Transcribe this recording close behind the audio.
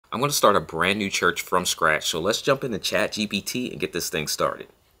I'm going to start a brand new church from scratch. So let's jump into ChatGPT and get this thing started.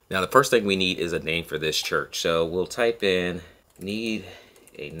 Now, the first thing we need is a name for this church. So we'll type in, need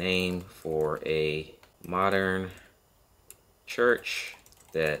a name for a modern church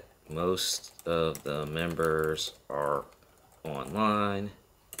that most of the members are online.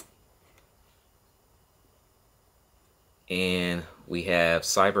 And we have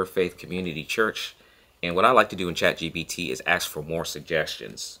Cyber Faith Community Church. And what I like to do in ChatGPT is ask for more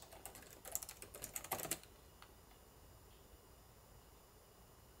suggestions.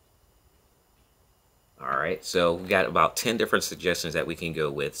 All right, so we got about 10 different suggestions that we can go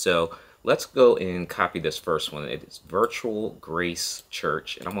with. So let's go and copy this first one. It's Virtual Grace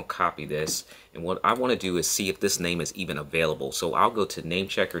Church, and I'm gonna copy this. And what I wanna do is see if this name is even available. So I'll go to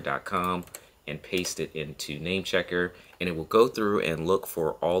namechecker.com and paste it into Namechecker, and it will go through and look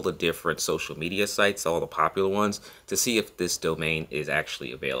for all the different social media sites, all the popular ones, to see if this domain is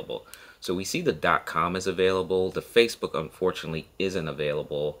actually available. So we see the .com is available. The Facebook, unfortunately, isn't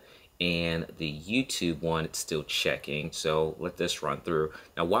available. And the YouTube one, it's still checking. So let this run through.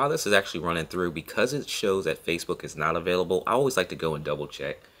 Now, while this is actually running through, because it shows that Facebook is not available, I always like to go and double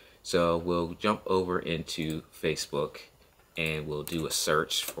check. So we'll jump over into Facebook and we'll do a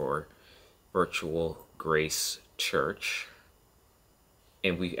search for Virtual Grace Church.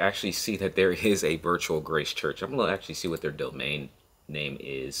 And we actually see that there is a Virtual Grace Church. I'm going to actually see what their domain name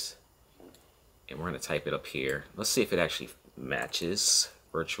is. And we're going to type it up here. Let's see if it actually matches.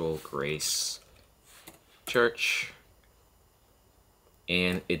 Virtual Grace Church,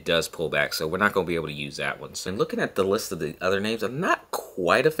 and it does pull back, so we're not going to be able to use that one. So looking at the list of the other names, I'm not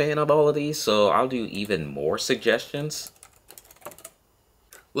quite a fan of all of these, so I'll do even more suggestions.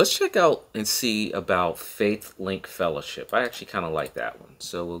 Let's check out and see about Faith Link Fellowship. I actually kind of like that one,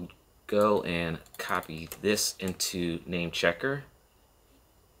 so we'll go and copy this into Namechecker,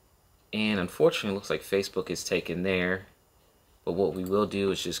 and unfortunately it looks like Facebook is taken there. But what we will do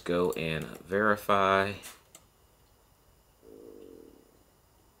is just go and verify.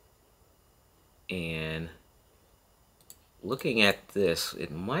 And looking at this, it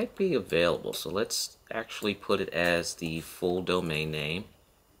might be available. So let's actually put it as the full domain name.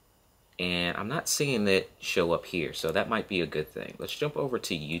 And I'm not seeing it show up here, so that might be a good thing. Let's jump over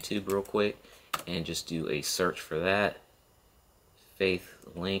to YouTube real quick and just do a search for that. Faith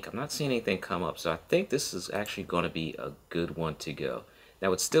Link. I'm not seeing anything come up, so I think this is actually going to be a good one to go.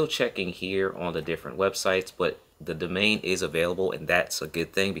 Now it's still checking here on the different websites, but the domain is available, and that's a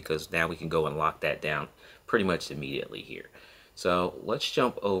good thing because now we can go and lock that down pretty much immediately here. So let's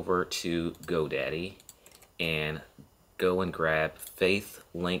jump over to GoDaddy and go and grab Faith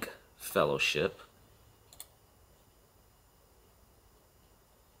Link Fellowship.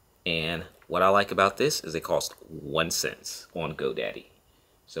 And what I like about this is it costs 1 cent on GoDaddy.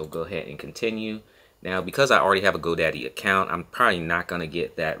 So go ahead and continue. Now, because I already have a GoDaddy account, I'm probably not going to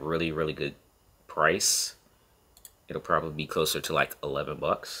get that really good price. It'll probably be closer to like 11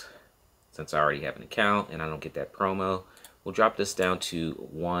 bucks since I already have an account and I don't get that promo. We'll drop this down to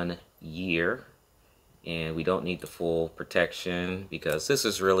 1 year, and we don't need the full protection because this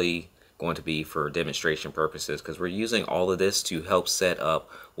is really going to be for demonstration purposes, because we're using all of this to help set up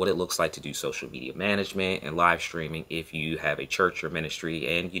what it looks like to do social media management and live streaming if you have a church or ministry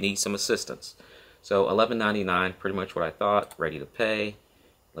and you need some assistance. So $11.99, pretty much what I thought. Ready to pay.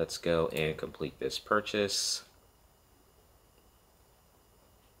 Let's go and complete this purchase.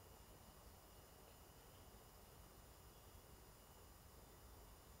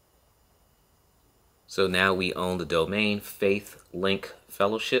 So now we own the domain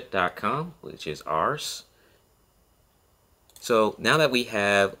faithlinkfellowship.com, which is ours. So now that we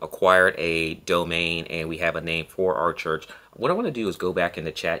have acquired a domain and we have a name for our church, what I want to do is go back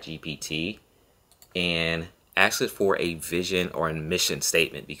into ChatGPT and ask it for a vision or a mission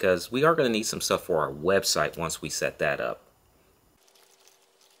statement, because we are going to need some stuff for our website once we set that up.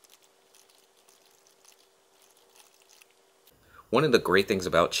 One of the great things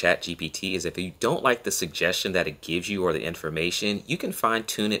about ChatGPT is if you don't like the suggestion that it gives you or the information, you can fine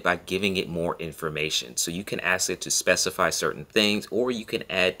tune it by giving it more information. So you can ask it to specify certain things, or you can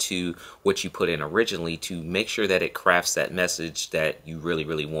add to what you put in originally to make sure that it crafts that message that you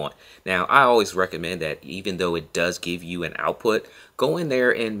really want. Now, I always recommend that even though it does give you an output, go in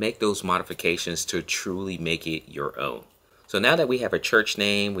there and make those modifications to truly make it your own. So now that we have a church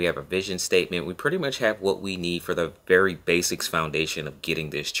name, we have a vision statement, we pretty much have what we need for the very basics foundation of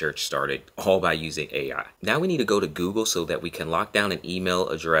getting this church started, all by using AI. Now we need to go to Google so that we can lock down an email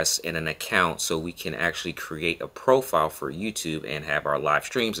address and an account so we can actually create a profile for YouTube and have our live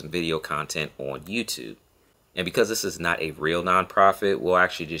streams and video content on YouTube. And because this is not a real nonprofit, we'll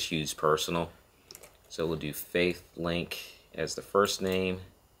actually just use personal. So we'll do Faith Link as the first name,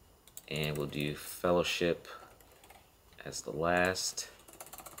 and we'll do Fellowship as the last.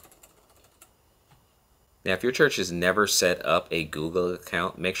 Now, if your church has never set up a Google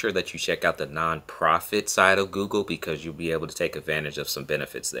account, make sure that you check out the nonprofit side of Google, because you'll be able to take advantage of some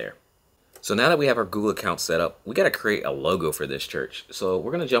benefits there. So now that we have our Google account set up, we got to create a logo for this church. So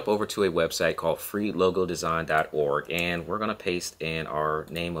we're going to jump over to a website called freelogodesign.org, and we're going to paste in our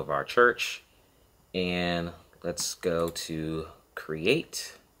name of our church. And let's go to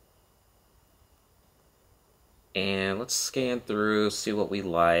create. And let's scan through, see what we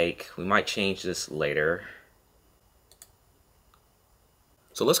like. We might change this later.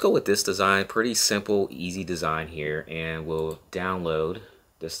 So let's go with this design. Pretty simple, easy design here. And we'll download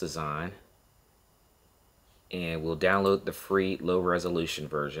this design. And we'll download the free low resolution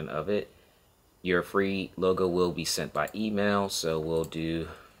version of it. Your free logo will be sent by email. So we'll do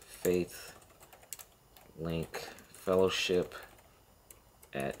Faith Link Fellowship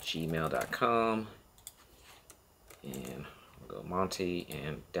at gmail.com. And we'll go Monty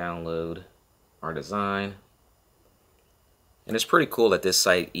and download our design. And it's pretty cool that this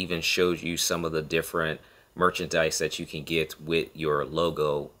site even shows you some of the different merchandise that you can get with your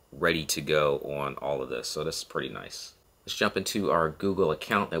logo ready to go on all of this. So this is pretty nice. Let's jump into our Google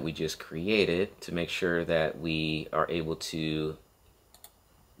account that we just created to make sure that we are able to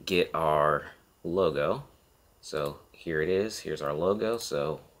get our logo. So here it is. Here's our logo.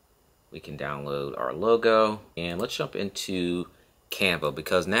 So we can download our logo, and let's jump into Canva,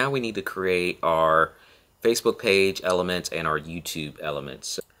 because now we need to create our Facebook page elements and our YouTube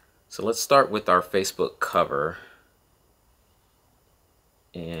elements. So let's start with our Facebook cover,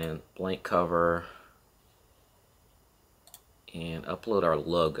 and blank cover, and upload our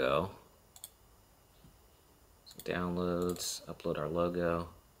logo. So downloads, upload our logo.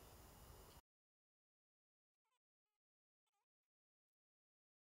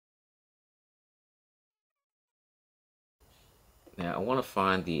 Now I want to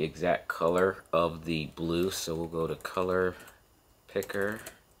find the exact color of the blue, so we'll go to color picker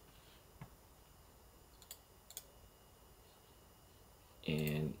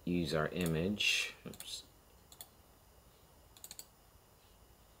and use our image. Oops.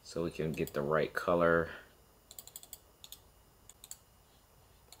 So we can get the right color.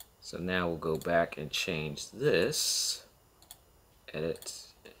 So now we'll go back and change this, edit,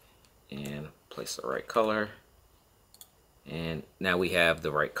 and place the right color. And now we have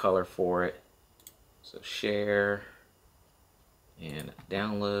the right color for it. So share and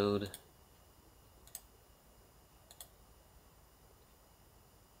download.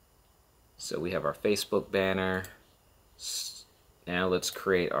 So we have our Facebook banner. Now let's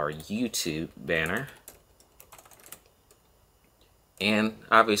create our YouTube banner. And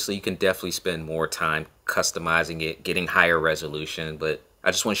obviously you can definitely spend more time customizing it, getting higher resolution, but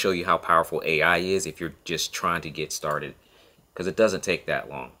I just want to show you how powerful AI is if you're just trying to get started, because it doesn't take that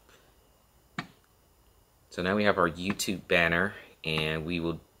long. So now we have our YouTube banner, and we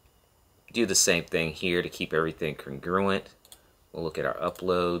will do the same thing here to keep everything congruent. We'll look at our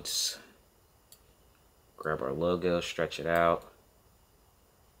uploads, grab our logo, stretch it out,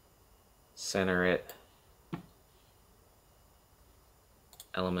 center it.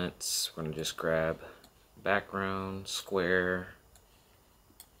 Elements, we're going to just grab background, square,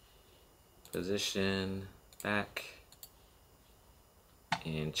 position, back,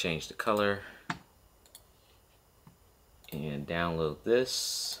 and change the color, and download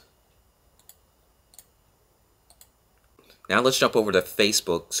this. Now let's jump over to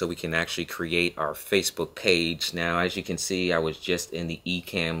Facebook so we can actually create our Facebook page. Now, as you can see, I was just in the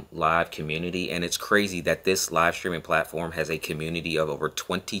Ecamm Live community, and it's crazy that this live streaming platform has a community of over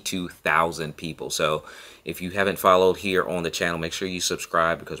 22,000 people. So if you haven't followed here on the channel, make sure you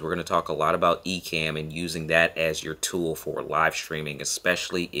subscribe, because we're going to talk a lot about Ecamm and using that as your tool for live streaming,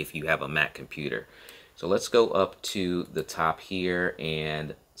 especially if you have a Mac computer. So let's go up to the top here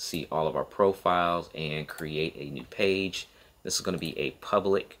and see all of our profiles and create a new page. This is going to be a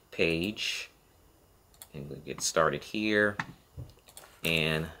public page, and we'll get started here.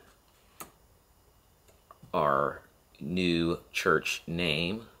 And our new church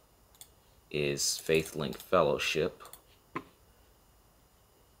name is Faith Link Fellowship.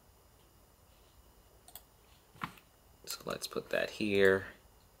 So let's put that here.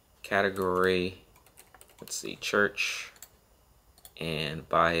 Category, let's see, church, and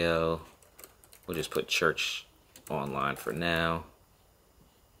bio, we'll just put church online for now,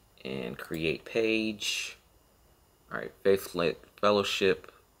 and create page. All right, Faith Link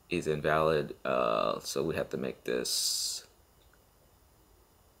Fellowship is invalid. So we have to make this.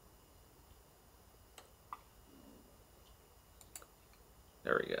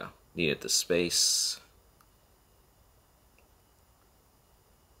 There we go. Needed the space.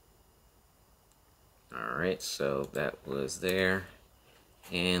 All right, so that was there.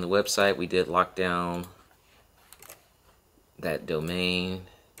 And the website, we did lock down that domain.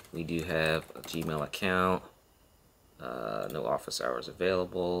 We do have a Gmail account. No office hours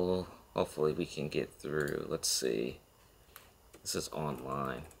available. Hopefully we can get through. Let's see. This is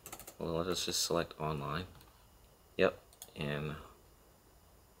online. Well, let's just select online. Yep, and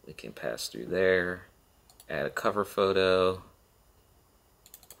we can pass through there. Add a cover photo.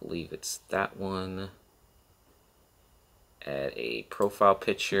 I believe it's that one. Add a profile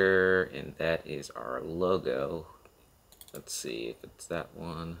picture, and that is our logo. Let's see if it's that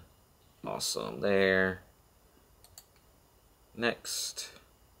one. Awesome, there. Next.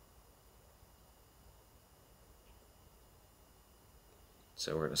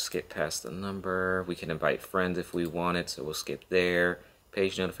 So we're going to skip past the number. We can invite friends if we wanted, so we'll skip there.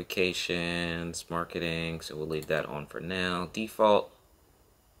 Page notifications, marketing, so we'll leave that on for now. Default.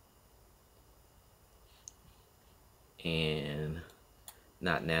 And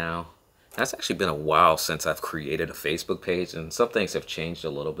not now. That's actually been a while since I've created a Facebook page, and some things have changed a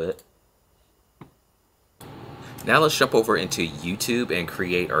little bit. Now let's jump over into YouTube and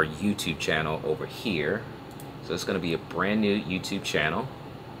create our YouTube channel over here. So it's going to be a brand new YouTube channel.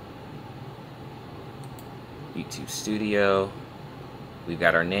 YouTube Studio. We've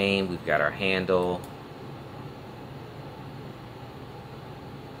got our name, we've got our handle.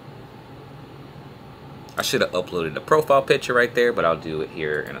 I should have uploaded a profile picture right there, but I'll do it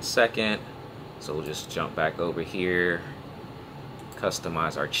here in a second. So we'll just jump back over here,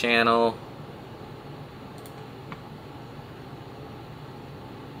 customize our channel.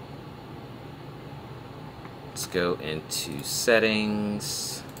 Let's go into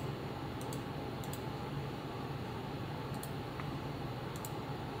settings.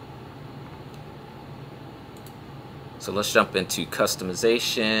 So let's jump into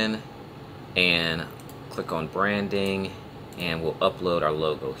customization and click on branding, and we'll upload our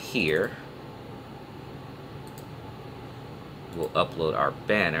logo here. We'll upload our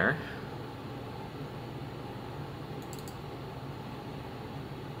banner.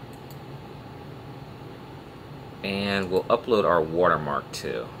 And we'll upload our watermark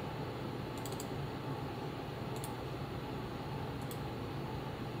too.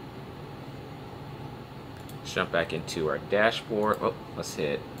 Let's jump back into our dashboard. Oh, let's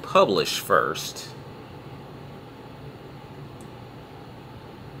hit publish first.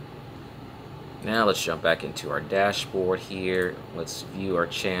 Now let's jump back into our dashboard here. Let's view our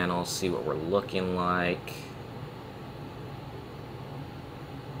channel, see what we're looking like.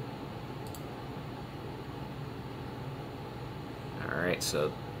 Alright,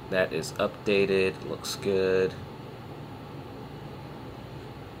 so that is updated, looks good.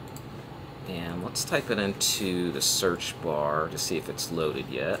 And let's type it into the search bar to see if it's loaded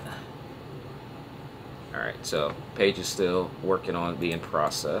yet. Alright, so page is still working on being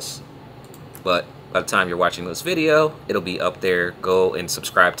processed. But by the time you're watching this video, it'll be up there. Go and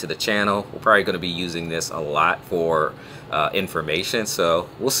subscribe to the channel. We're probably going to be using this a lot for information, so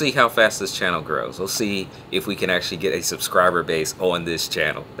we'll see how fast this channel grows. We'll see if we can actually get a subscriber base on this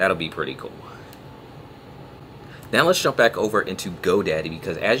channel. That'll be pretty cool. Now let's jump back over into GoDaddy,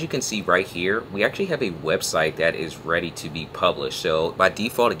 because as you can see right here, we actually have a website that is ready to be published. So by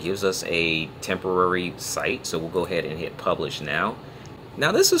default, it gives us a temporary site. So we'll go ahead and hit publish now.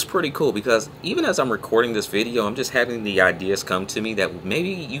 Now this is pretty cool, because even as I'm recording this video, I'm just having the ideas come to me that maybe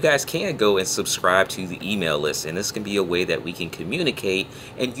you guys can go and subscribe to the email list, and this can be a way that we can communicate,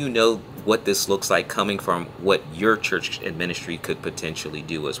 and you know what this looks like coming from what your church and ministry could potentially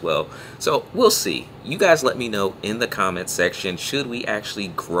do as well. So we'll see. You guys let me know in the comments section, should we actually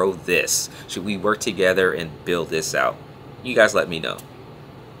grow this? Should we work together and build this out? You guys let me know.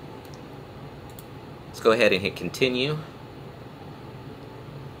 Let's go ahead and hit continue.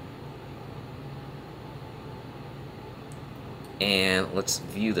 And let's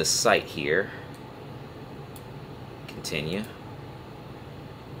view the site here. Continue.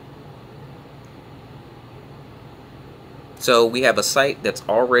 So we have a site that's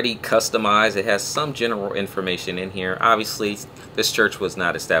already customized. It has some general information in here. Obviously, this church was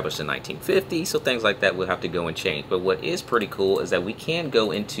not established in 1950, so things like that will have to go and change. But what is pretty cool is that we can go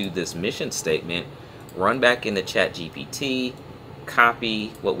into this mission statement, run back into ChatGPT, copy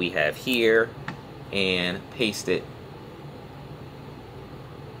what we have here, and paste it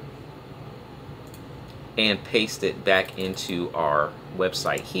and paste it back into our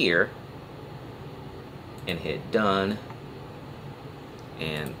website here and hit done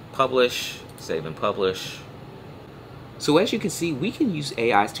and publish, save and publish. So as you can see, we can use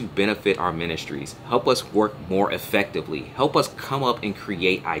AIs to benefit our ministries, help us work more effectively, help us come up and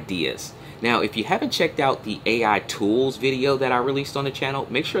create ideas. Now, if you haven't checked out the AI tools video that I released on the channel,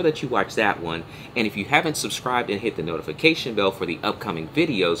 make sure that you watch that one. And if you haven't subscribed and hit the notification bell for the upcoming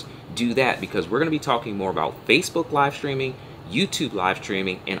videos, do that, because we're going to be talking more about Facebook live streaming, YouTube live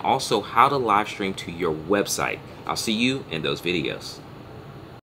streaming, and also how to live stream to your website. I'll see you in those videos.